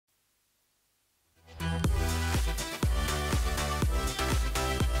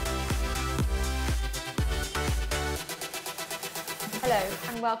Hello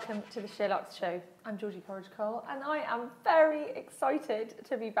and welcome to the SheerLuxe show. I'm Georgie and I am very excited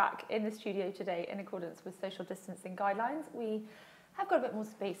to be back in the studio today in accordance with social distancing guidelines. We have got a bit more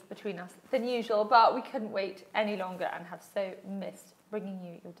space between us than usual, but we couldn't wait any longer and have so missed bringing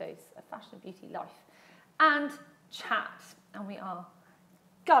you your dose of fashion and beauty life and chat. And we are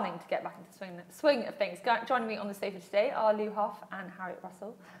gunning to get back into the swing of things. Joining me on the sofa today are Lu Hough and Harriet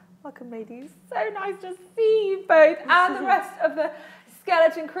Russell. Welcome, ladies. So nice to see you both and the rest of the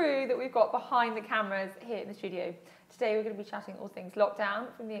skeleton crew that we've got behind the cameras here in the studio. Today we're going to be chatting all things lockdown,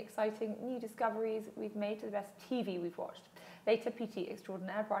 from the exciting new discoveries we've made to the best TV we've watched. Later, PT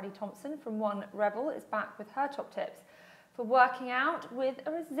extraordinaire Briony Thompson from One Rebel is back with her top tips for working out with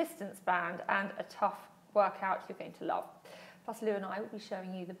a resistance band and a tough workout you're going to love. Plus, Lu and I will be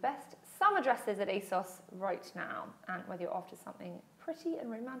showing you the best summer dresses at ASOS right now. And whether you're after something pretty and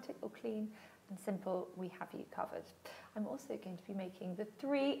romantic or clean and simple, we have you covered. I'm also going to be making the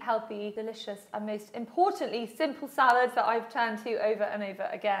 3 healthy, delicious, and most importantly, simple salads that I've turned to over and over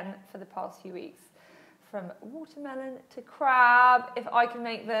again for the past few weeks. From watermelon to crab. If I can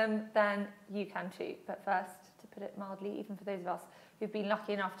make them, then you can too. But first, to put it mildly, even for those of us who've been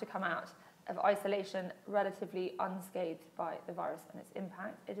lucky enough to come out of isolation relatively unscathed by the virus and its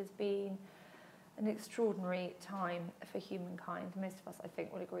impact, it has been an extraordinary time for humankind. Most of us, I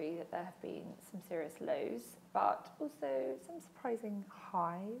think, will agree that there have been some serious lows, but also some surprising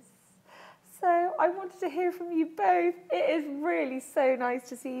highs. So I wanted to hear from you both. It is really so nice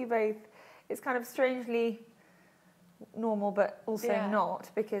to see you both. It's kind of strangely normal, but also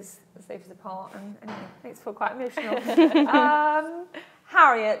not, because the sofa's apart, and anyway, it makes me feel quite emotional.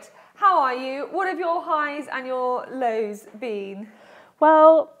 Harriet, how are you? What have your highs and your lows been?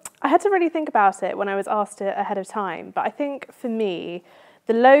 Well, I had to really think about it when I was asked it ahead of time, but I think for me,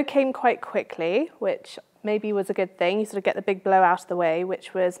 the low came quite quickly, which maybe was a good thing. You sort of get the big blow out of the way,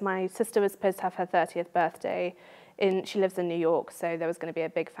 which was my sister was supposed to have her 30th birthday. She lives in New York, so there was going to be a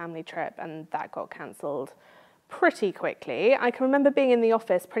big family trip, and that got cancelled pretty quickly. I can remember being in the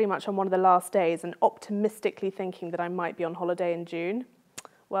office pretty much on one of the last days and optimistically thinking that I might be on holiday in June.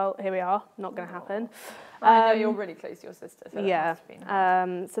 Well, here we are, not going to happen. I know you're really close to your sister, so yeah. That must have been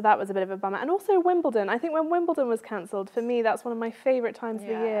hard. So that was a bit of a bummer. And also Wimbledon. I think when Wimbledon was cancelled, for me, that's one of my favourite times of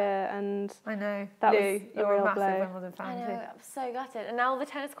the year. And I know. That Lu, was you're a massive blow. Wimbledon fan too. I'm so gutted. And now all the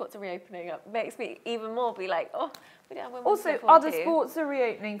tennis courts are reopening up. Makes me even more be like, oh, we don't have Wimbledon. Also, other sports are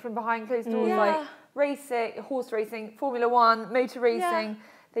reopening from behind closed doors, like racing, horse racing, Formula One, motor racing.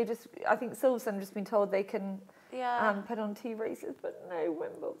 They just, I think Silverstone have just been told they can put on 2 races, but no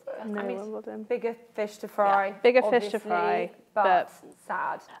Wimbledon. No Wimbledon. Bigger fish to fry. Yeah, bigger fish to fry, but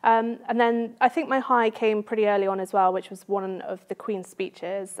sad. And then I think my high came pretty early on as well, which was one of the Queen's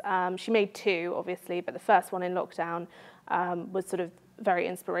speeches. She made 2, obviously, but the first one in lockdown was sort of very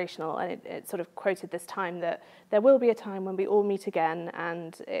inspirational, and it sort of quoted this time that there will be a time when we all meet again,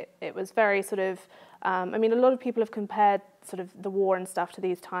 and it was very sort of, I mean, a lot of people have compared sort of the war and stuff to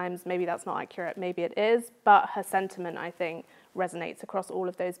these times. Maybe that's not accurate, maybe it is, but her sentiment, I think, resonates across all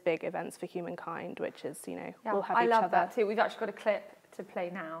of those big events for humankind, which is, you know, we'll have each other. I love that too. We've actually got a clip to play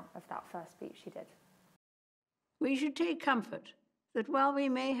now of that first speech she did. We should take comfort that while we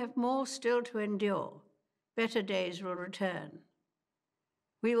may have more still to endure, better days will return.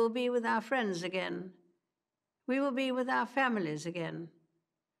 We will be with our friends again. We will be with our families again.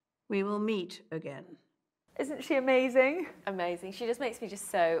 We will meet again. Isn't she amazing? Amazing. She just makes me just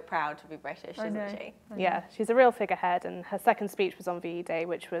so proud to be British, doesn't she? Yeah, she's a real figurehead, and her second speech was on VE Day,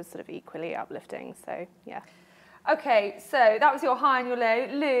 which was sort of equally uplifting, so yeah. Okay, so that was your high and your low.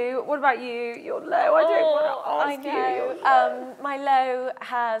 Lu, what about you? Your low? I don't want to ask you. Your low. My low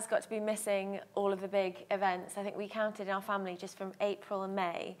has got to be missing all of the big events. I think we counted in our family just from April and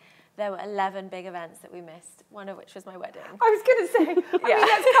May. There were 11 big events that we missed, one of which was my wedding. I was going to say, I mean,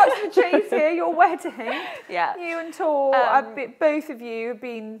 let's cut to the chase here, your wedding. Yeah. You and Tor, both of you have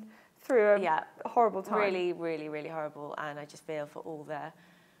been through a horrible time. Really, really, really horrible, and I just feel for all the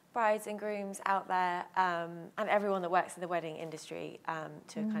brides and grooms out there, and everyone that works in the wedding industry,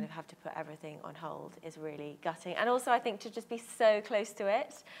 to kind of have to put everything on hold is really gutting. And also I think to just be so close to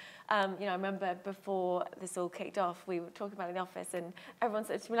it. You know, I remember before this all kicked off, we were talking about it in the office, and everyone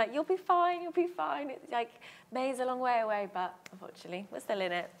said to me, like, you'll be fine, you'll be fine. It's like, May's a long way away, but unfortunately, we're still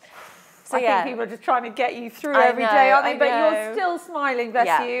in it. So I think people are just trying to get you through every day, aren't they? But you're still smiling,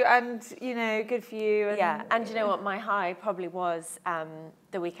 bless you, and, you know, good for you. And, and you know what, my high probably was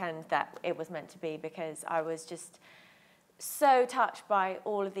the weekend that it was meant to be, because I was just so touched by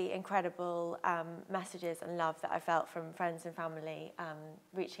all of the incredible messages and love that I felt from friends and family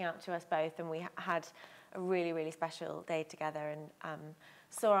reaching out to us both, and we had a really, really special day together, and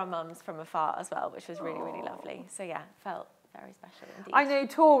saw our mums from afar as well, which was really, really lovely. So yeah, felt very special indeed. I know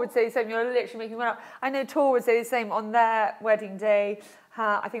Tor would say the same. You're literally making one up. I know Tor would say the same on their wedding day.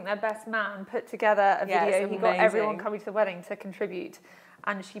 I think their best man put together a video. He got everyone coming to the wedding to contribute.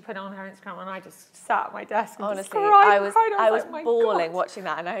 And she put it on her Instagram, and I just sat at my desk and honestly, just cried. I was like, bawling watching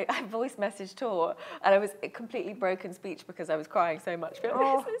that, and I voice messaged Tor, and I was a completely broken speech because I was crying so much. This is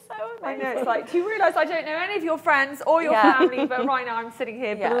so amazing. I know, it's like, do you realise I don't know any of your friends or your family, but right now I'm sitting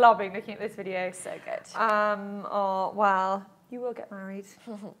here loving looking at this video. So good. Oh, well, you will get married.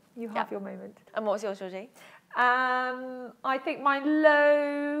 You have your moment. And what was yours, Georgie? I think my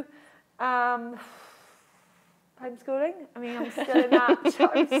low... homeschooling. I mean, I'm still in that.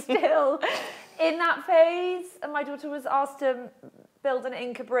 I'm still in that phase. And my daughter was asked to build an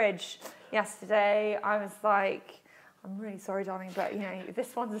Inca bridge yesterday. I was like, I'm really sorry, darling, but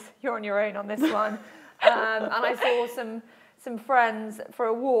this one's you're on your own on this one. And I saw some friends for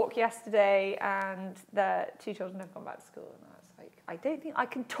a walk yesterday, and the two children have gone back to school, and I was like, I don't think I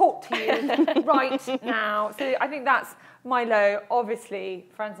can talk to you right now. So I think that's my low. Obviously,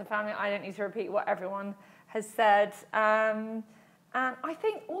 friends and family. I don't need to repeat what everyone has said, and I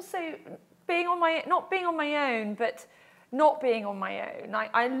think also not being on my own.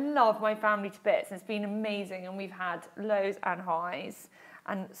 I love my family to bits, and it's been amazing, and we've had lows and highs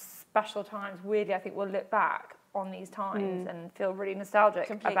and special times. Weirdly, I think we'll look back on these times and feel really nostalgic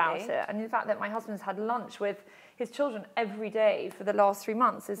about it. And the fact that my husband's had lunch with his children every day for the last 3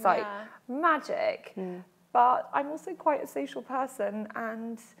 months is like magic. But I'm also quite a social person,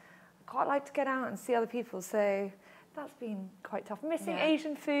 and quite like to get out and see other people, so that's been quite tough. Missing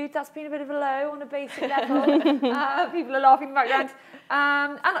Asian food, that's been a bit of a low on a basic level. People are laughing in the background.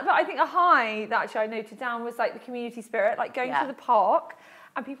 But I think a high that actually I noted down was like the community spirit, like going to the park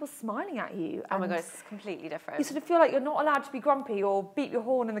and people smiling at you. Oh my God, it's completely different. You sort of feel like you're not allowed to be grumpy or beat your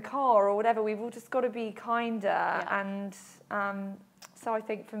horn in the car or whatever. We've all just got to be kinder. And so I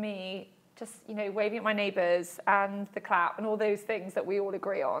think for me, just, waving at my neighbours and the clap and all those things that we all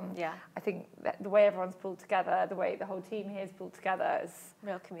agree on. Yeah. I think that the way everyone's pulled together, the way the whole team here is pulled together is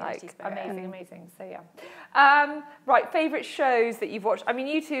real community spirit. Amazing. So yeah. Right, favourite shows that you've watched. I mean,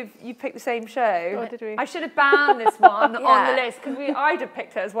 you picked the same show. Oh, did we? I should have banned this one on the list because I'd have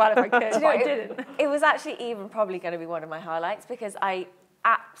picked it as well if I could, but I didn't. It was actually even probably going to be one of my highlights because I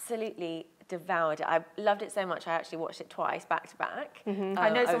absolutely devoured it. I loved it so much I actually watched it twice back to back. I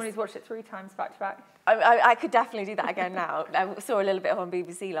know someone who's watched it 3 times back to back. I could definitely do that again now. I saw a little bit on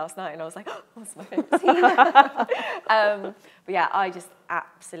BBC last night and I was like, oh, what's my favourite scene? But yeah, I just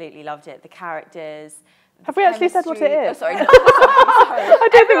absolutely loved it. The characters. Have we actually said what it is? Oh, sorry. Sorry. I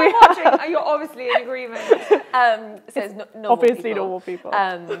don't think we have. Watching, you're obviously in agreement. So it's normal obviously people. normal people.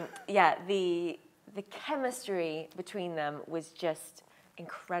 Yeah, the chemistry between them was just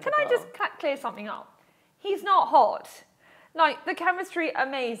incredible. Can I just clear something up? He's not hot. Like, the chemistry,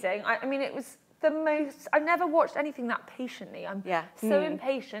 amazing. I mean, it was the most... I've never watched anything that patiently. I'm so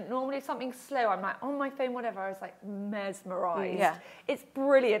impatient. Normally, if something's slow, I'm like, on my phone, whatever. I was like mesmerised. Yeah. It's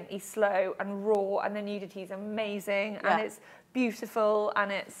brilliantly slow and raw, and the nudity is amazing, and it's beautiful,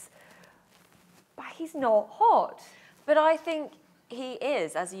 and it's... But he's not hot. But I think he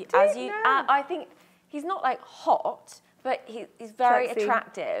is, I think he's not, like, hot, but he's very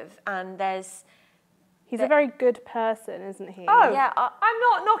attractive, and he's a very good person, isn't he? Oh, yeah. I'm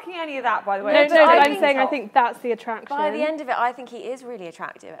not knocking any of that, by the way. No, but I'm saying I think that's the attraction. By the end of it, I think he is really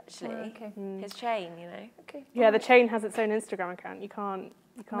attractive, actually. Okay. His chain, Okay. Yeah, the chain has its own Instagram account. You can't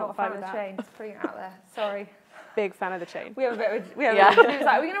not fight a fan with of the chain. Just putting it out there. Sorry. Big fan of the chain. We have a bit of he was like,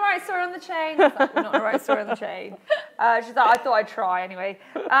 are we going to write a story on the chain? I was like, we're not going to write a story on the chain. She's like, I thought I'd try anyway.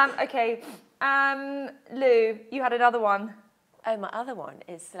 Okay. Lou, you had another one. Oh, my other one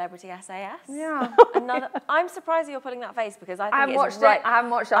is Celebrity SAS. Yeah. I'm surprised you're putting that face because I think I haven't watched it. I'm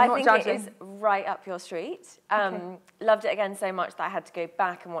not judging. It is right up your street. Loved it again so much that I had to go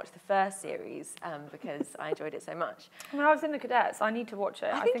back and watch the first series because I enjoyed it so much. I mean, I was in the cadets. I need to watch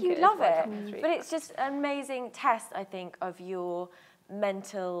it. I think you'd love it. But it's just an amazing test, I think, of your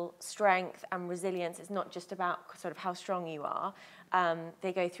mental strength and resilience. It's not just about sort of how strong you are.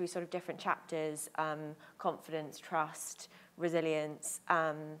 They go through sort of different chapters, confidence, trust, resilience,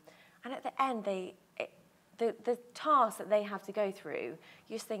 and at the end, the tasks that they have to go through,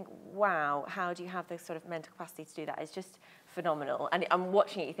 you just think, wow, how do you have the sort of mental capacity to do that? It's just phenomenal. And I'm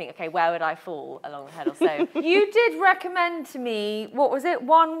watching it, you think, okay, where would I fall along the hurdle? So you did recommend to me, what was it,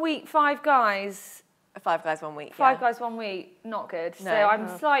 1 week, 5 guys? 5 guys 1 week. 5 guys 1 week, not good. No. So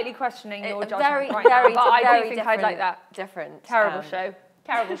I'm slightly questioning your judgment right now. But I do think I'd like that. Different. Terrible show.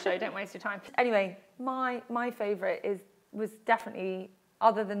 Terrible show. Don't waste your time. Anyway, My favourite was definitely,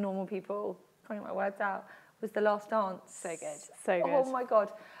 other than Normal People, can't get my words out, was The Last Dance. So good. So good. Oh my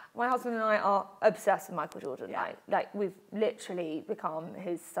God. My husband and I are obsessed with Michael Jordan. Yeah. Like we've literally become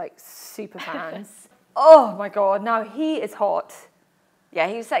his like super fans. Oh my God, now he is hot. Yeah,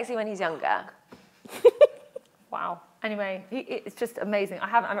 he was sexy when he's younger. Wow. Anyway, it's just amazing.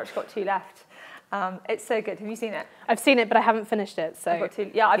 I've actually got 2 left. It's so good. Have you seen it? I've seen it, but I haven't finished it. So I've got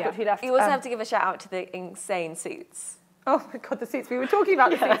 2 left. You also have to give a shout out to the insane suits. Oh my God, the suits. We were talking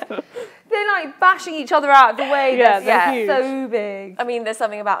about the suits. They're like bashing each other out of the way. Yeah, They're huge. so big. I mean, there's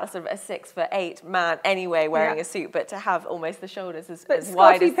something about a sort of a 6'8" man anyway wearing a suit, but to have almost the shoulders as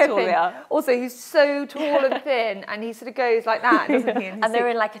wide as tall they are. Also, he's so tall and thin, and he sort of goes like that, doesn't he? And they're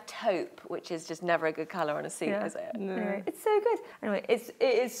in like a taupe, which is just never a good colour on a suit, is it? No. Anyway, it's so good. Anyway, it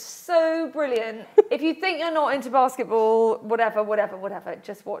is so brilliant. If you think you're not into basketball, whatever,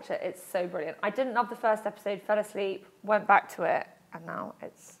 just watch it. It's so brilliant. I didn't love the first episode, fell asleep, went back to it, and now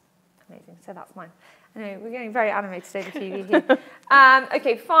it's amazing. So that's mine. Anyway, we're getting very animated over TV here.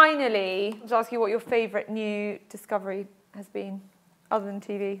 Okay, finally, I'll just ask you what your favourite new discovery has been, other than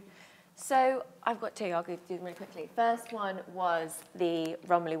TV. So I've got 2. I'll go through them really quickly. First one was the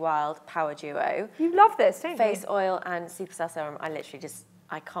Romilly Wild Power Duo. You love this, don't you? Face oil and Supercell serum.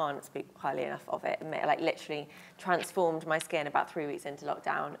 I can't speak highly enough of it. It like literally transformed my skin about 3 weeks into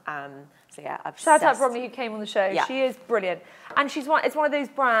lockdown. So yeah, obsessed. Shout out Briony who came on the show. Yeah. She is brilliant. And it's one of those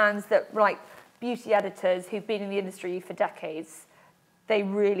brands that like beauty editors who've been in the industry for decades, they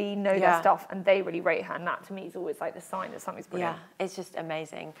really know their stuff and they really rate her. And that to me is always like the sign that something's brilliant. Yeah, it's just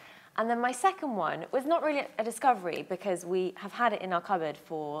amazing. And then my second one was not really a discovery because we have had it in our cupboard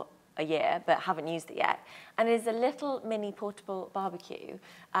for a year but haven't used it yet. And it is a little mini portable barbecue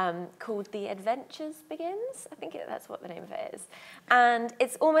called The Adventures Begins. I think that's what the name of it is. And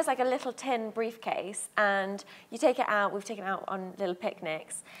it's almost like a little tin briefcase, and you take it out, we've taken it out on little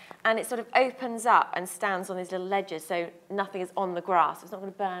picnics, and it sort of opens up and stands on these little ledges so nothing is on the grass. It's not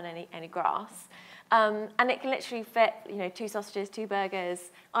going to burn any grass. And it can literally fit, 2 sausages, 2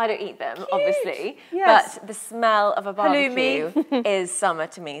 burgers. I don't eat them, obviously, yes. but the smell of a barbecue is summer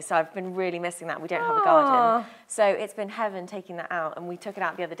to me. So I've been really missing that. We don't have a garden, so it's been heaven taking that out. And we took it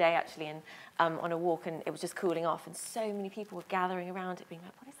out the other day actually, and on a walk, and it was just cooling off, and so many people were gathering around it, being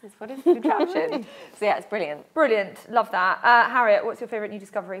like, "What is this? What is this contraption?" So yeah, it's brilliant. Brilliant, love that. Harriet, what's your favourite new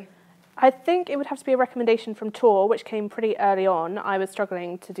discovery? I think it would have to be a recommendation from Tor, which came pretty early on. I was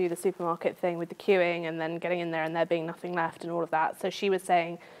struggling to do the supermarket thing with the queuing and then getting in there and there being nothing left and all of that. So she was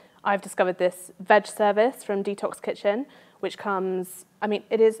saying, I've discovered this veg service from Detox Kitchen, which comes,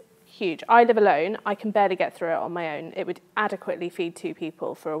 it is huge. I live alone. I can barely get through it on my own. It would adequately feed 2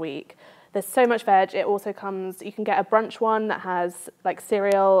 people for a week. There's so much veg. It also comes, you can get a brunch one that has like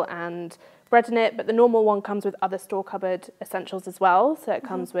cereal and bread in it, but the normal one comes with other store cupboard essentials as well. So it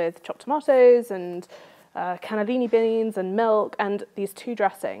comes with chopped tomatoes and cannellini beans and milk and these 2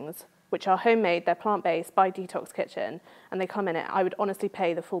 dressings, which are homemade. They're plant-based by Detox Kitchen, and they come in it. I would honestly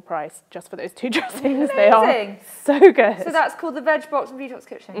pay the full price just for those 2 dressings. They are so good. So that's called the Veg Box from Detox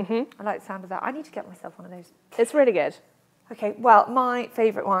Kitchen. I like the sound of that. I need to get myself one of those. It's really good. Okay, well, my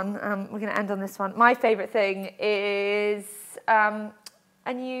favourite one, we're going to end on this one. My favourite thing is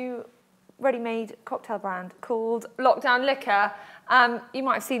a new ready-made cocktail brand called Lockdown Liquor. You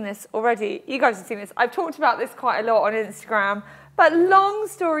might have seen this already. You guys have seen this. I've talked about this quite a lot on Instagram. But long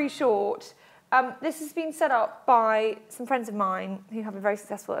story short, this has been set up by some friends of mine who have a very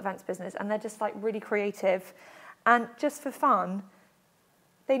successful events business, and they're just like really creative. And just for fun,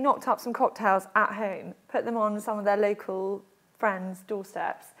 they knocked up some cocktails at home, put them on some of their local friends'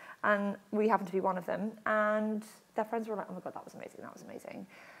 doorsteps, and we happened to be one of them. And their friends were like, "Oh my God, that was amazing, that was amazing.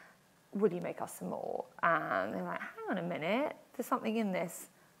 Will you make us some more?" And they were like, "Hang on a minute, there's something in this."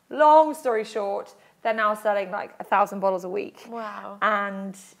 Long story short, they're now selling like 1,000 bottles a week. Wow.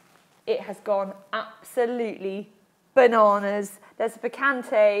 And it has gone absolutely bananas. There's a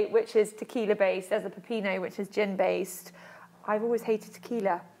Picante, which is tequila-based. There's a Pepino, which is gin-based. I've always hated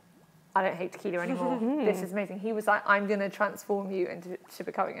tequila. I don't hate tequila anymore. This is amazing. He was like, "I'm going to transform you into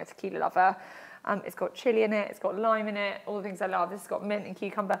becoming a tequila lover." It's got chili in it. It's got lime in it. All the things I love. This has got mint and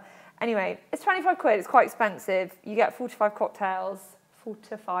cucumber. Anyway, it's 25 quid. It's quite expensive. You get 4 to 5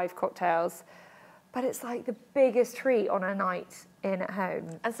 cocktails. But it's like the biggest treat on a night in at home.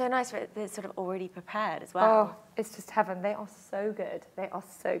 And so nice that it's sort of already prepared as well. Oh, it's just heaven. They are so good. They are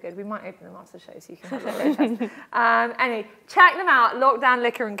so good. We might open them after the show so you can have a little test. Anyway, check them out, Lockdown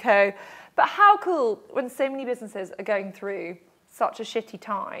Liquor & Co. But how cool when so many businesses are going through such a shitty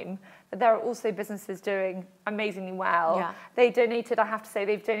time, but there are also businesses doing amazingly well. Yeah. They donated, I have to say,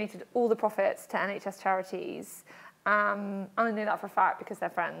 they've donated all the profits to NHS charities. And I know that for a fact because they're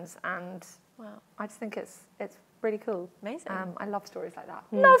friends, and I just think it's really cool. Amazing. I love stories like that.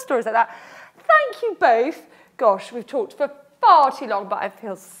 Love stories like that. Thank you both. Gosh, we've talked for far too long, but it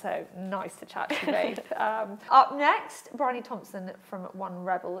feels so nice to chat to you both. Up next, Briony Thompson from One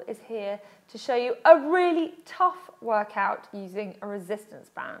Rebel is here to show you a really tough workout using a resistance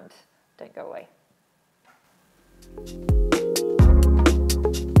band. Don't go away.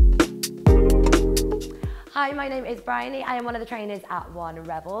 Hi, my name is Briony. I am one of the trainers at One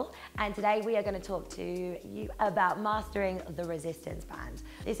Rebel, and today we are going to talk to you about mastering the resistance band.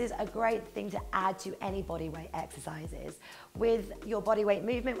 This is a great thing to add to any bodyweight exercises. With your bodyweight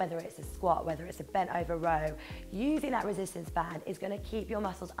movement, whether it's a squat, whether it's a bent over row, using that resistance band is going to keep your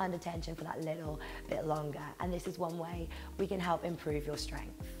muscles under tension for that little bit longer, and this is one way we can help improve your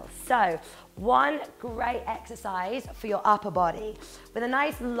strength. So, one great exercise for your upper body. With a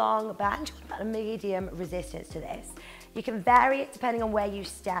nice long band, you want about a medium resistance to this. You can vary it depending on where you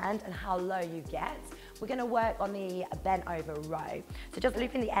stand and how low you get. We're going to work on the bent over row. So just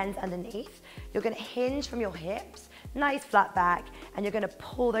looping the ends underneath. You're going to hinge from your hips, nice flat back, and you're going to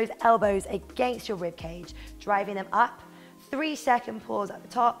pull those elbows against your rib cage, driving them up. 3-second pause at the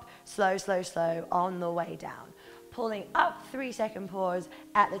top, slow, slow, slow on the way down. Pulling up, 3-second pause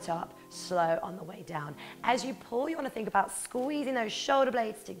at the top, slow on the way down. As you pull, you want to think about squeezing those shoulder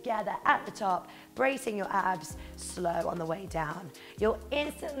blades together at the top, bracing your abs, slow on the way down. You'll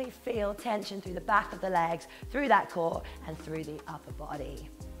instantly feel tension through the back of the legs, through that core, and through the upper body.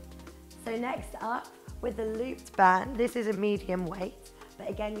 So next up, with the looped band, this is a medium weight, but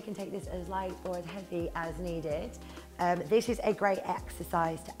again, you can take this as light or as heavy as needed. This is a great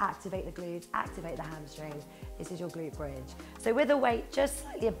exercise to activate the glutes, activate the hamstrings. This is your glute bridge. So with the weight just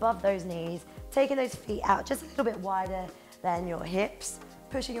slightly above those knees, taking those feet out just a little bit wider than your hips,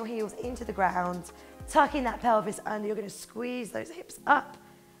 pushing your heels into the ground, tucking that pelvis under. You're going to squeeze those hips up.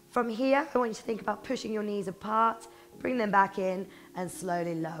 From here, I want you to think about pushing your knees apart, bring them back in, and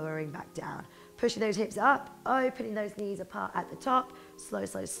slowly lowering back down. Pushing those hips up, opening those knees apart at the top, slow,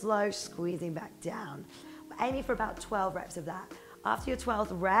 slow, slow, squeezing back down. We're aiming for about 12 reps of that. After your 12th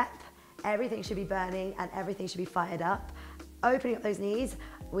rep, everything should be burning and everything should be fired up. Opening up those knees,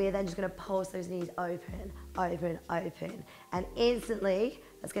 we're then just going to pulse those knees open, open, open. And instantly,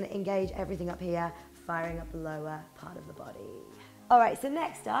 that's going to engage everything up here, firing up the lower part of the body. All right, so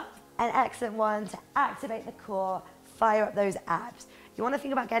next up, an excellent one to activate the core, fire up those abs. You want to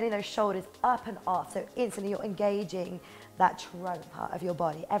think about getting those shoulders up and off, so instantly you're engaging that trunk part of your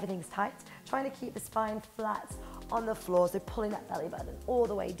body. Everything's tight, trying to keep the spine flat on the floor, so pulling that belly button all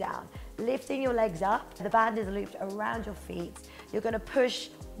the way down. Lifting your legs up, the band is looped around your feet. You're going to push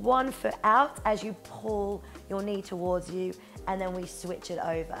one foot out as you pull your knee towards you, and then we switch it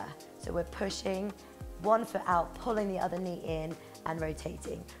over. So we're pushing one foot out, pulling the other knee in, and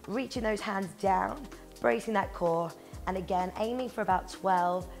rotating. Reaching those hands down, bracing that core, and again, aiming for about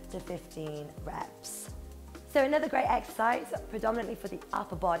 12 to 15 reps. So another great exercise, predominantly for the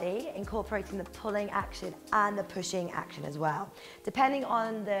upper body, incorporating the pulling action and the pushing action as well. Depending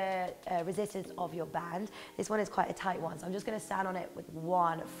on the resistance of your band, this one is quite a tight one, so I'm just going to stand on it with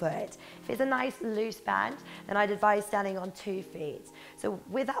one foot. If it's a nice loose band, then I'd advise standing on 2 feet. So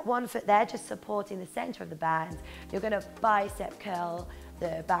with that one foot there, just supporting the center of the band, you're going to bicep curl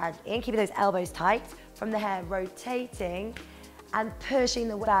the band in, keeping those elbows tight, from the hair rotating and pushing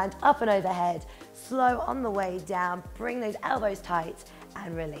the band up and overhead, slow on the way down, bring those elbows tight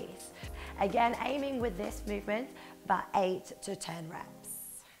and release. Again, aiming with this movement, about 8 to 10 reps.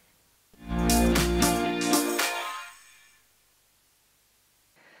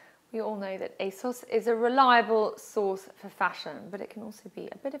 We all know that ASOS is a reliable source for fashion, but it can also be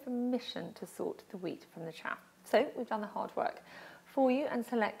a bit of a mission to sort the wheat from the chaff. So we've done the hard work for you and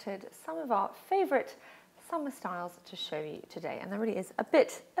selected some of our favourite summer styles to show you today. And there really is a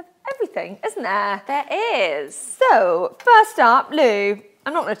bit of everything, isn't there? There is. So first up, Lou,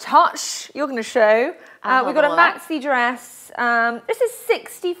 I'm not going to touch, you're going to show. We've got a maxi dress. This is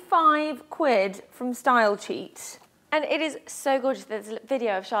 65 quid from Style Cheat. And it is so gorgeous. There's a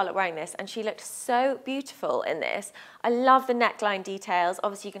video of Charlotte wearing this and she looked so beautiful in this. I love the neckline details.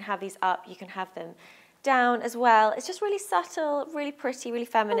 Obviously you can have these up, you can have them down as well. It's just really subtle, really pretty, really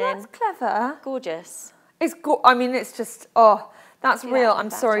feminine. Oh, that's clever. Gorgeous. I mean, it's just, oh, that's Yeah, real. I'm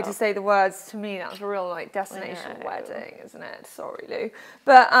that sorry top. to say the words. To me, that's a real, like, destination know. wedding, isn't it? Sorry, Lou.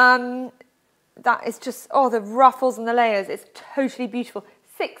 But that is just, oh, the ruffles and the layers. It's totally beautiful.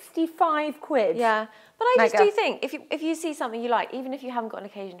 65 quid. Yeah, But I just do think if you see something you like, even if you haven't got an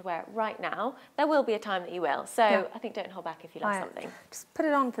occasion to wear it right now, there will be a time that you will. So I think don't hold back if you like something. Just put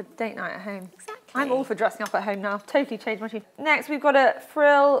it on for date night at home. Exactly. I'm all for dressing up at home now. Totally changed my tune. Next, we've got a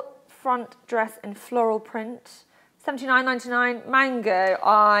frill front dress in floral print. $79.99, mango.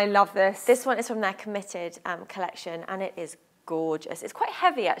 I love this. This one is from their Committed collection, and it is gorgeous. It's quite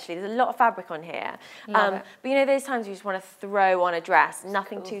heavy, actually. There's a lot of fabric on here. But you know those times you just want to throw on a dress,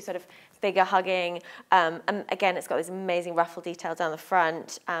 nothing too sort of figure hugging. And again, it's got this amazing ruffle detail down the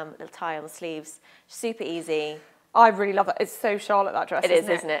front, little tie on the sleeves, super easy. I really love that. It's so Charlotte, that dress,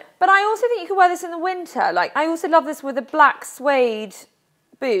 isn't it? But I also think you could wear this in the winter. Like, I also love this with a black suede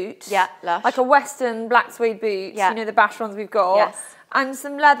boot. Yeah, lush. Like a Western black suede boot. Yeah. You know, the bash ones we've got. Yes. And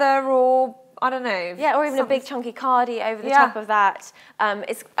some leather or, I don't know. Yeah, or even a big chunky cardi over the top of that.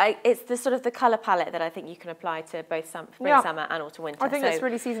 It's the sort of the colour palette that I think you can apply to both spring, summer and autumn, winter. I think it's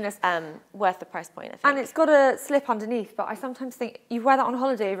really seasonless. Worth the price point, I think. And it's got a slip underneath, but I sometimes think you wear that on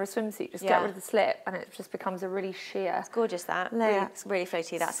holiday over a swimsuit, just get rid of the slip, and it just becomes a really sheer. It's gorgeous, that. Layer. It's really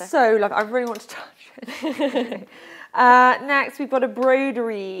floaty, that. So lovely. I really want to touch it. Next, we've got a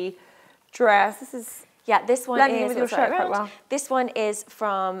broderie dress. This is... Yeah, this one blending is with your shirt quite well. This one is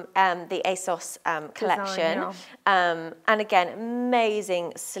from the ASOS collection, and again,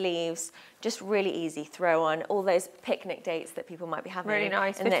 amazing sleeves, just really easy throw on. All those picnic dates that people might be having really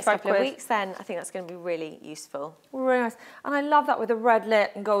nice. in the next couple of weeks, then I think that's going to be really useful. Really nice, and I love that with the red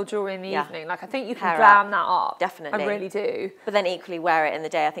lip and gold jewellery in the evening. Like, I think you can Hair glam that up. Definitely, I really do. But then equally wear it in the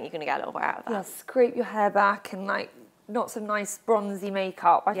day. I think you're going to get a little wear out of that. Yeah, scrape your hair back and like lots of nice bronzy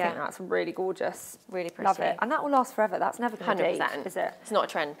makeup. I think that's really gorgeous. Really pretty. Love it. And that will last forever. That's never going to date, is it? It's not a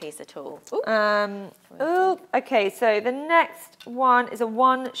trend piece at all. Okay, so the next one is a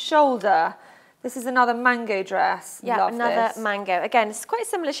one shoulder. This is another mango dress. Yeah, love another this. mango. Again, it's quite a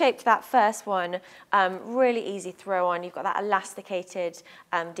similar shape to that first one. Really easy throw on. You've got that elasticated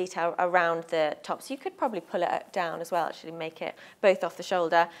detail around the top. So you could probably pull it down as well, actually make it both off the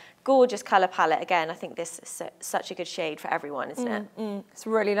shoulder. Gorgeous colour palette. Again, I think this is such a good shade for everyone, isn't it? It's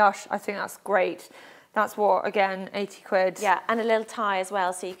really lush. I think that's great. That's what, again, 80 quid. Yeah, and a little tie as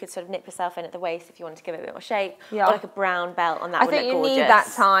well, so you could sort of nip yourself in at the waist if you wanted to give it a bit more shape. Yeah. Or like a brown belt on that. I think you need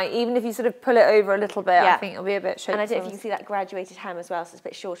that tie, even if you sort of pull it over a little bit. Yeah. I think it'll be a bit shapeful. And I don't know if you can see that graduated hem as well, so it's a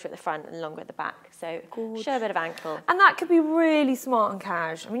bit shorter at the front and longer at the back. So show a bit of ankle. And that could be really smart and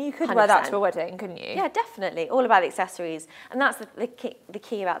cash. I mean, you could 100%. Wear that to a wedding, couldn't you? Yeah, definitely. All about the accessories. And that's the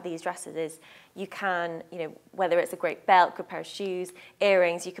key about these dresses is you can, you know, whether it's a great belt, good pair of shoes,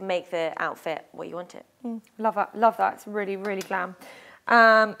 earrings, you can make the outfit what you want it. Love that. Love that. It's really, really glam.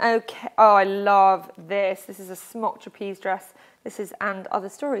 Okay. Oh, I love this. This is a smock trapeze dress. This is And Other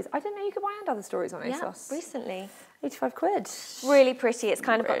Stories. I didn't know you could buy And Other Stories on ASOS. Yeah, recently. 85 quid. Really pretty. It's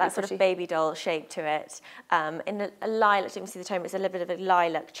kind of really got that sort of baby doll shape to it. In a lilac, you can see the tone, it's a little bit of a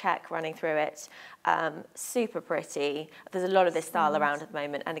lilac check running through it. Super pretty. There's a lot of this style around at the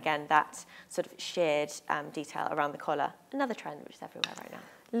moment. And again, that sort of sheared detail around the collar. Another trend which is everywhere right now.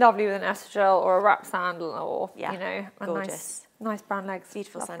 Lovely with an espadrille or a wrap sandal or, you know, a gorgeous. Nice brown legs.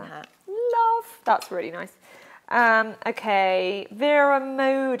 Beautiful sun hat. Love. That's really nice. Okay, Vera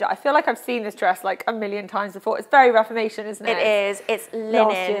Moda. I feel like I've seen this dress like a million times before. It's very Reformation, isn't it? It is. It's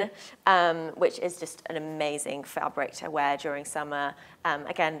linen, which is just an amazing fabric to wear during summer.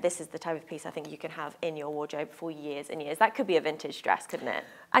 Again, this is the type of piece I think you can have in your wardrobe for years and years. That could be a vintage dress, couldn't it?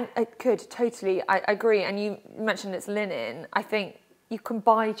 And it could, totally. I agree. And you mentioned it's linen. I think you can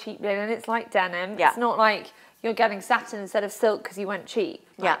buy cheap linen. It's like denim. Yeah. It's not like you're getting satin instead of silk because you went cheap.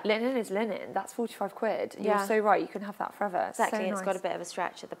 Like, linen is linen. That's 45 quid. You're so right. You can have that forever. Exactly. So It's nice. got a bit of a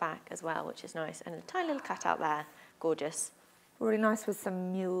stretch at the back as well, which is nice. And a tiny little cutout there. Gorgeous. Really nice with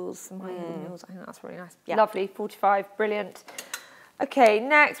some mules, some high-heel mules. I think that's really nice. Yeah. Lovely. 45. Brilliant. Okay,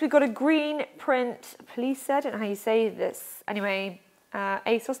 next we've got a green print police. I don't know how you say this. Anyway,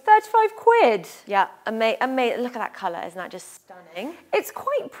 ASOS, 35 quid. Yeah, look at that colour, isn't that just stunning? It's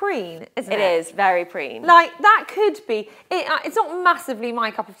quite preen, isn't it? It is, very preen. Like, that could be, it's not massively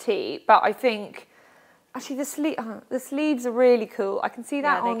my cup of tea, but I think, actually the sleeves are really cool. I can see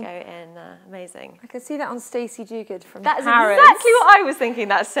that on... Yeah, they go in, amazing. I can see that on Stacey Duguid from That's Harrods. exactly what I was thinking,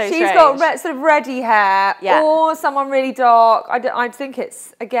 that's so strange. She's got sort of reddy hair, or someone really dark. I'd think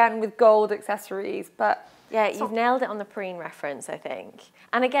it's, again, with gold accessories, but... Yeah, you've nailed it on the preen reference, I think.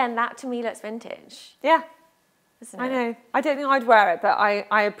 And again, that to me looks vintage. Yeah, isn't I it? know. I don't think I'd wear it, but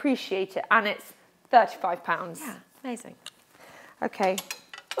I appreciate it. And it's £35. Yeah, amazing. Okay.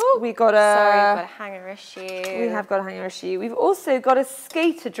 Ooh, we got sorry, we've got a hanger issue. We have got a hanger issue. We've also got a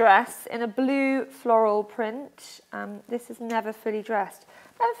skater dress in a blue floral print. This is never fully dressed.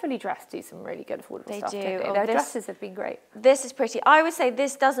 Fully Dressed do some really good affordable stuff. do. Don't they? Oh, Their this- dresses have been great. This is pretty. I would say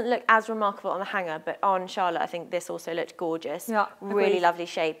this doesn't look as remarkable on the hanger, but on Charlotte, I think this also looked gorgeous. Yeah, really agreed. lovely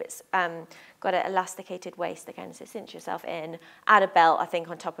shape. It's got an elasticated waist again, so cinch yourself in. Add a belt, I think,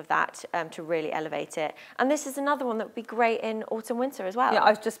 on top of that to really elevate it. And this is another one that would be great in autumn, winter as well. Yeah, I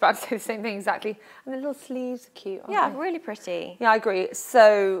was just about to say the same thing exactly. And the little sleeves are cute, aren't Yeah, they? really pretty. Yeah, I agree. It's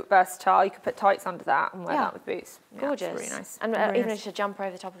so versatile. You could put tights under that and wear Yeah. that with boots. Yeah, it's Gorgeous. really nice. And Really even nice. just a jumper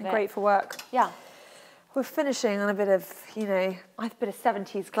over the top of And it. great for work. Yeah. We're finishing on a bit of, you know, a bit of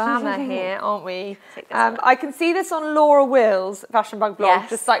 70s glamour here, aren't we? Take this one. I can see this on Laura Will's Fashion Bug blog, Yes.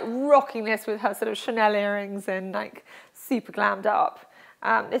 just like rocking this with her sort of Chanel earrings and like super glammed up.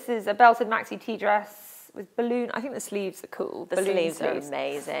 This is a belted maxi tea dress with balloon. I think the sleeves are cool. The balloon sleeves are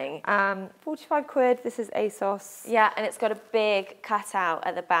amazing. 45 quid. This is ASOS. Yeah, and it's got a big cutout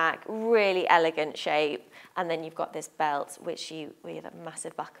at the back, really elegant shape. And then you've got this belt, with a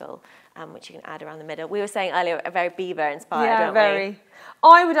massive buckle, which you can add around the middle. We were saying earlier, a very Beaver inspired, Yeah, weren't very. we?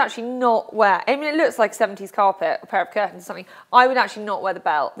 I would actually not wear, I mean, it looks like 70s carpet, a pair of curtains or something. I would actually not wear the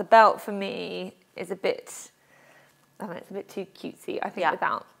belt. The belt for me is a bit, I don't know, it's a bit too cutesy, I think, Yeah.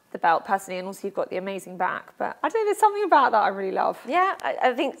 without the belt personally. And also you've got the amazing back. But I don't know, there's something about that I really love. Yeah,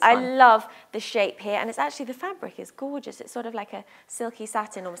 I think It's I fun. love the shape here. And it's actually, the fabric is gorgeous. It's sort of like a silky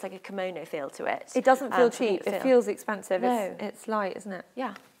satin, almost like a kimono feel to it. It doesn't feel something cheap. that It feels expensive. No. It's light, isn't it?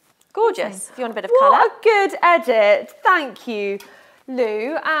 Yeah, gorgeous. If you want a bit of What colour. a good edit. Thank you,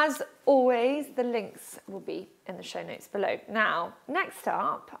 Lou. As always, the links will be in the show notes below. Now, next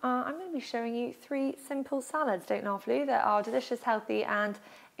up, I'm going to be showing you 3 simple salads, don't laugh, Lou, that are delicious, healthy, and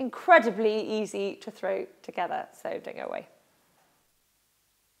incredibly easy to throw together. So don't go away.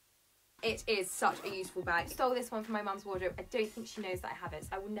 It is such a useful bag. Stole this one from my mum's wardrobe. I don't think she knows that I have it, so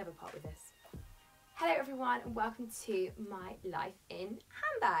I will never part with this. Hello everyone and welcome to my life in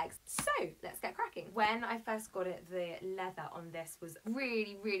handbags. So let's get cracking. When I first got it, the leather on this was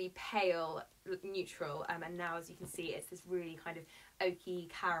really, really pale neutral, and now as you can see it's this really kind of oaky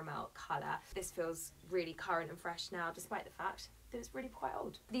caramel colour. This feels really current and fresh now, despite the fact that it's really quite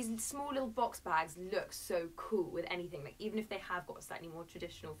old. These small little box bags look so cool with anything, like even if they have got a slightly more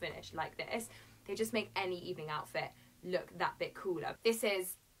traditional finish like this, they just make any evening outfit look that bit cooler. This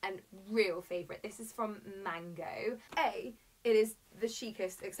is a real favourite. This is from Mango. A, it is the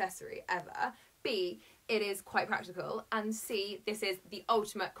chicest accessory ever. B, it is quite practical. And C, this is the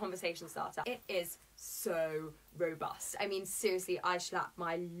ultimate conversation starter. It is so robust. I mean, seriously, I slap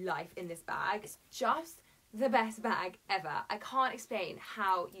my life in this bag. It's just the best bag ever. I can't explain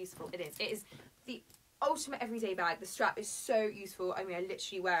how useful it is. It is the ultimate everyday bag. The strap is so useful. I mean, I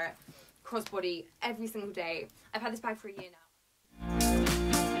literally wear it crossbody every single day. I've had this bag for a year now.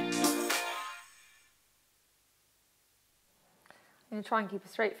 I'm going to try and keep a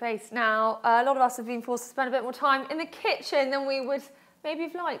straight face. Now, a lot of us have been forced to spend a bit more time in the kitchen than we would maybe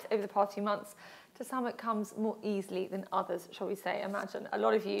have liked over the past few months. To some it comes more easily than others, shall we say. Imagine a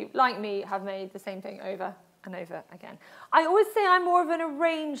lot of you, like me, have made the same thing over and over again. I always say I'm more of an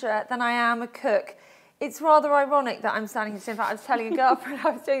arranger than I am a cook. It's rather ironic that I'm standing here. In fact, I was telling a girlfriend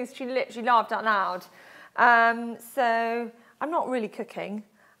I was doing this, she literally laughed out loud. So I'm not really cooking.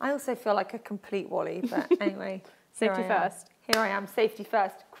 I also feel like a complete wally, but anyway. Safety first. Here I am, safety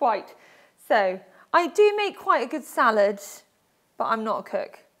first, quite. So, I do make quite a good salad, but I'm not a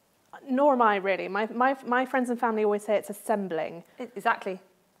cook. Nor am I really. My friends and family always say it's assembling. Exactly.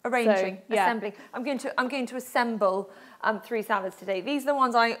 Arranging, So, yeah. assembling. I'm going to assemble 3 salads today. These are the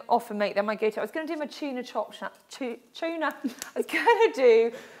ones I often make. They're my go-to. I was going to do my tuna chop tuna.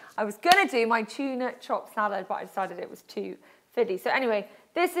 I was going to do my tuna chop salad, but I decided it was too fiddly. So anyway,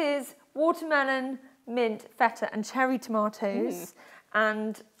 this is watermelon, mint, feta and cherry tomatoes.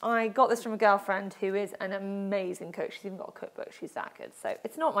 And I got this from a girlfriend who is an amazing cook. She's even got a cookbook. She's that good. So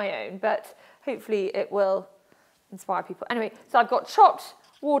it's not my own, but hopefully it will inspire people. Anyway, so I've got chopped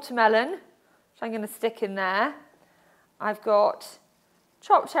watermelon, which I'm going to stick in there. I've got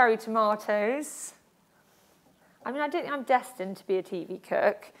chopped cherry tomatoes. I mean, I don't think I'm destined to be a TV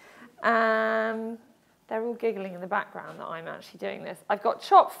cook. They're all giggling in the background that I'm actually doing this. I've got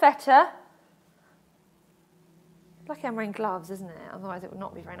chopped feta. Lucky I'm wearing gloves, isn't it? Otherwise it would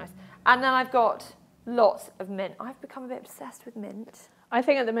not be very nice. And then I've got lots of mint. I've become a bit obsessed with mint. I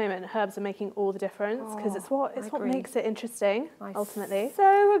think at the moment herbs are making all the difference because it's what agree. makes it interesting, ultimately. I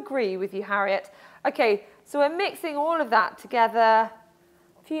so agree with you, Harriet. Okay, so we're mixing all of that together.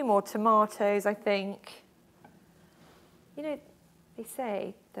 A few more tomatoes, I think. You know, they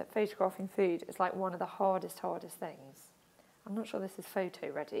say that photographing food is like one of the hardest things. I'm not sure this is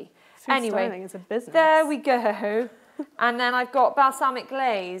photo ready. Food Anyway, styling is a business. there we go. And then I've got balsamic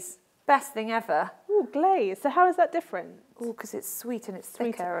glaze. Best thing ever. Ooh, glaze. So how is that different? Oh, because it's sweet and it's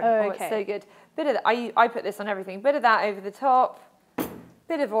Sweet. thicker. And, Oh, it's okay. so good. Bit of I put this on everything. Bit of that over the top.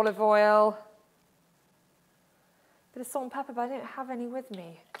 Bit of olive oil. Bit of salt and pepper, but I don't have any with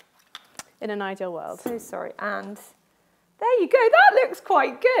me. In an ideal world. So sorry. And there you go. That looks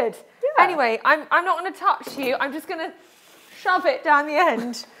quite good. Yeah. Anyway, I'm not going to touch you. I'm just going to shove it down the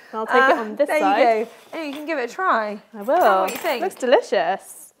end. I'll take it on this there side. There you go. Anyway, you can give it a try. I will. Tell me what you think. Looks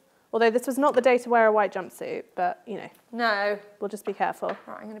delicious. Although this was not the day to wear a white jumpsuit, but you know, No. we'll just be careful.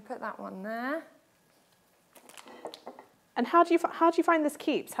 Right, I'm going to put that one there. And how do you find this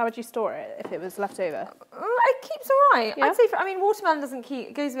keeps? How would you store it if it was left over? It keeps all right. Yeah? I'd say, I mean, watermelon doesn't keep,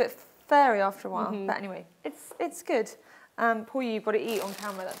 it goes a bit fairy after a while. But anyway, it's good. Poor you've got to eat on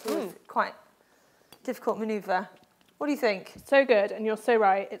camera. That's always quite difficult manoeuvre. What do you think? So good, and you're so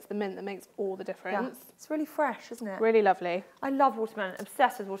right. It's the mint that makes all the difference. Yeah. It's really fresh, isn't it? Really lovely. I love watermelon.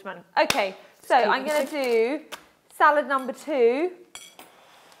 Obsessed with watermelon. Okay, so I'm going to do salad number 2,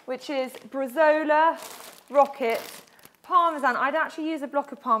 which is bresaola, rocket, parmesan. I'd actually use a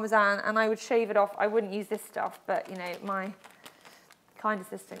block of parmesan and I would shave it off. I wouldn't use this stuff, but you know, my kind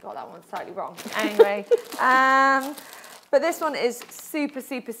assistant got that one slightly wrong. Anyway, but this one is super,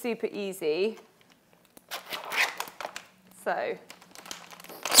 super, super easy. So,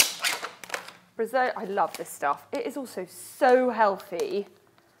 bresaola, I love this stuff. It is also so healthy.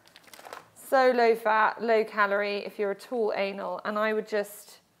 So low fat, low calorie if you're at all anal. And I would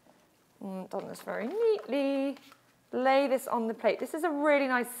just, done this very neatly, lay this on the plate. This is a really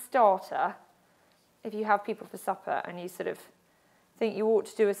nice starter if you have people for supper and you sort of think you ought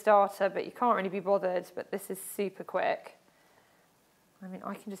to do a starter, but you can't really be bothered, but this is super quick. I mean,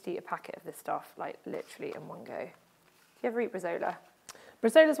 I can just eat a packet of this stuff, like literally in one go. Do you ever eat bresaola?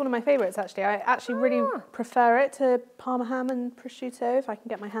 Bresaola is one of my favourites, actually. I actually really prefer it to Parma ham and prosciutto if I can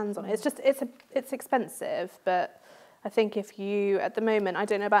get my hands on it. It's just, it's expensive, but I think if you, at the moment, I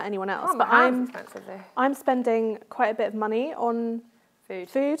don't know about anyone else, but I'm spending quite a bit of money on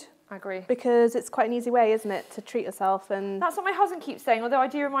food. I agree. Because it's quite an easy way, isn't it, to treat yourself. And that's what my husband keeps saying, although I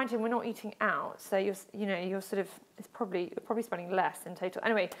do remind him we're not eating out, so you're sort of, you're probably spending less in total.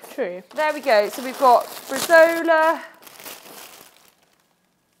 Anyway, true. There we go. So we've got bresaola,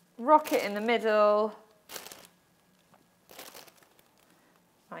 rocket in the middle,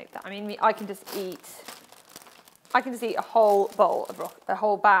 like that. I mean, I can just eat a whole bowl of a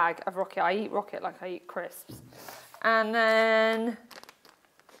whole bag of rocket. I eat rocket like I eat crisps, and then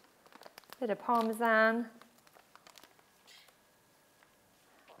a bit of parmesan.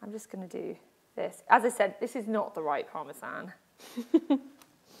 I'm just going to do this. As I said, this is not the right parmesan.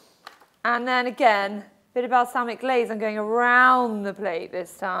 And then again, a bit of balsamic glaze. I'm going around the plate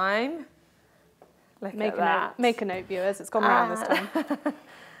this time. Make a note, viewers. It's gone around this time.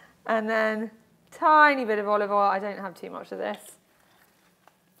 And then tiny bit of olive oil. I don't have too much of this.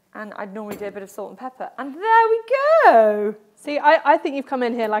 And I'd normally do a bit of salt and pepper. And there we go. See, I think you've come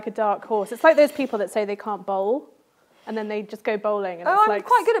in here like a dark horse. It's like those people that say they can't bowl, and then they just go bowling. And I'm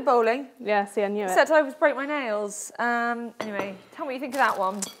quite good at bowling. Yeah, see, I knew it. Except I always break my nails. Anyway, tell me what you think of that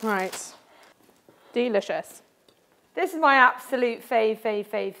one. Right. Delicious. This is my absolute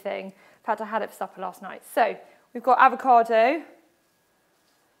fave thing. In fact, I had it for supper last night. So, we've got avocado.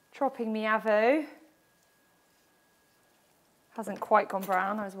 Chopping me avo. Hasn't quite gone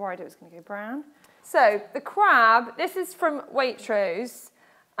brown. I was worried it was going to go brown. So, the crab, this is from Waitrose.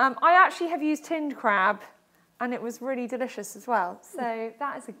 I actually have used tinned crab, and it was really delicious as well. So,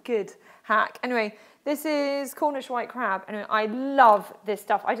 that is a good hack. Anyway, this is Cornish white crab. Anyway, I love this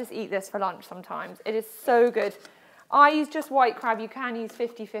stuff. I just eat this for lunch sometimes. It is so good. I use just white crab. You can use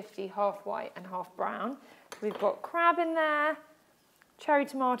 50-50, half white and half brown. We've got crab in there, cherry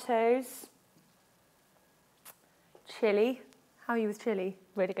tomatoes, chilli. How are you with chilli?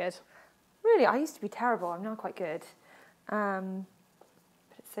 Really good. Really, I used to be terrible. I'm now quite good. But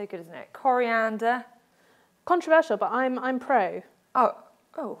it's so good, isn't it? Coriander. Controversial, but I'm pro.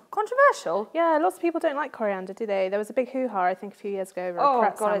 Oh, controversial? Yeah, lots of people don't like coriander, do they? There was a big hoo-ha, I think, a few years ago over a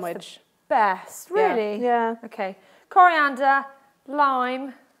Pret sandwich. It's the best. Really? Yeah. Okay. Coriander,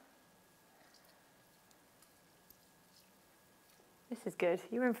 lime. This is good.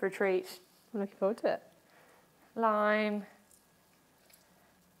 You're in for a treat. I'm looking forward to it. Lime.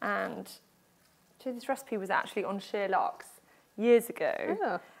 And this recipe was actually on SheerLuxe years ago.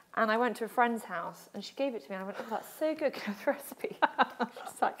 Oh. And I went to a friend's house and she gave it to me and I went, oh, that's so good, can I have the recipe?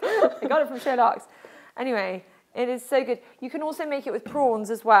 She's like, I got it from SheerLuxe. Anyway, It is so good. You can also make it with prawns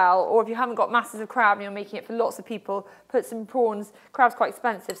as well, or if you haven't got masses of crab and you're making it for lots of people, put some prawns. Crab's quite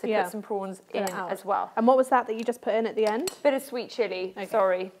expensive, so put some prawns in as well. And what was that you just put in at the end? Bit of sweet chilli,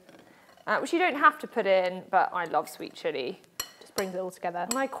 sorry. Which you don't have to put in, but I love sweet chilli. Just brings it all together.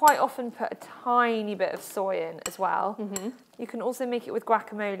 And I quite often put a tiny bit of soy in as well. You can also make it with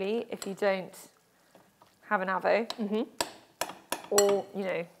guacamole if you don't have an avo. Or, you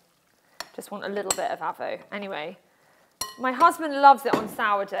know, just want a little bit of avo. Anyway, my husband loves it on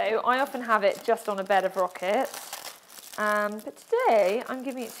sourdough. I often have it just on a bed of rockets. But today, I'm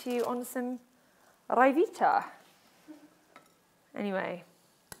giving it to you on some raivita. Anyway,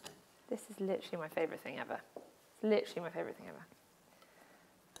 this is literally my favourite thing ever. It's literally my favourite thing ever.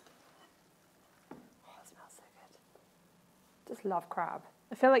 Oh, it smells so good. Just love crab.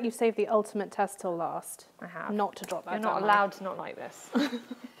 I feel like you've saved the ultimate test till last. I have. Not to drop that You're down. not allowed to not like this.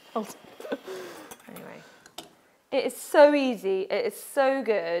 Anyway, it is so easy, it is so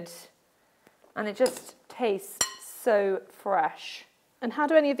good, and it just tastes so fresh. And how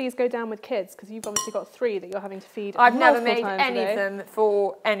do any of these go down with kids? Because you've obviously got 3 that you're having to feed. I've never made any of them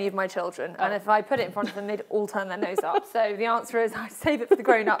for any of my children, and if I put it in front of them, they'd all turn their nose up. So the answer is I save it for the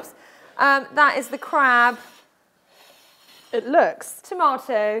grown-ups. That is the crab. It looks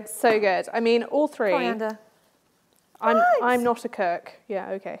tomato. So good. I mean, all 3. Coriander. I'm not a cook.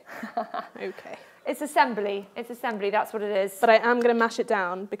 Yeah, okay. Okay. It's assembly. It's assembly. That's what it is. But I am going to mash it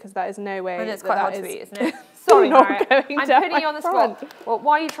down because that is no way. And it's quite hard to eat, isn't it? Sorry, Harriet. I'm putting you on the spot. Well,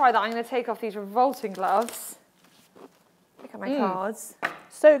 while you try that, I'm going to take off these revolting gloves. Look at my cards.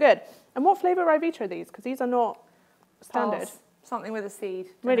 So good. And what flavour raivita are these? Because these are not standard. Something with a seed.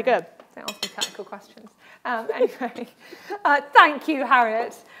 Really good. Don't ask me technical questions. Anyway, thank you,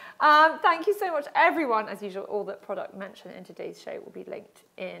 Harriet. Thank you so much, everyone. As usual, all the product mentioned in today's show will be linked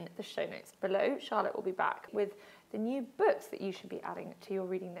in the show notes below. Charlotte will be back with the new books that you should be adding to your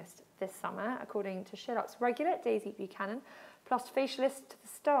reading list this summer, according to SheerLuxe regular Daisy Buchanan, plus facialist to the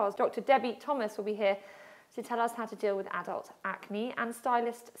stars. Dr. Debbie Thomas will be here to tell us how to deal with adult acne, and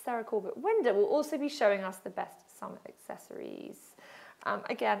stylist Sarah Corbett-Winder will also be showing us the best summer accessories.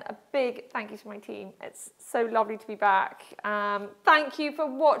 Again, a big thank you to my team. It's so lovely to be back. Thank you for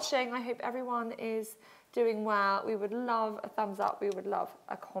watching. I hope everyone is doing well. We would love a thumbs up. We would love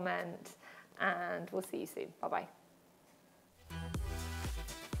a comment. And we'll see you soon. Bye-bye.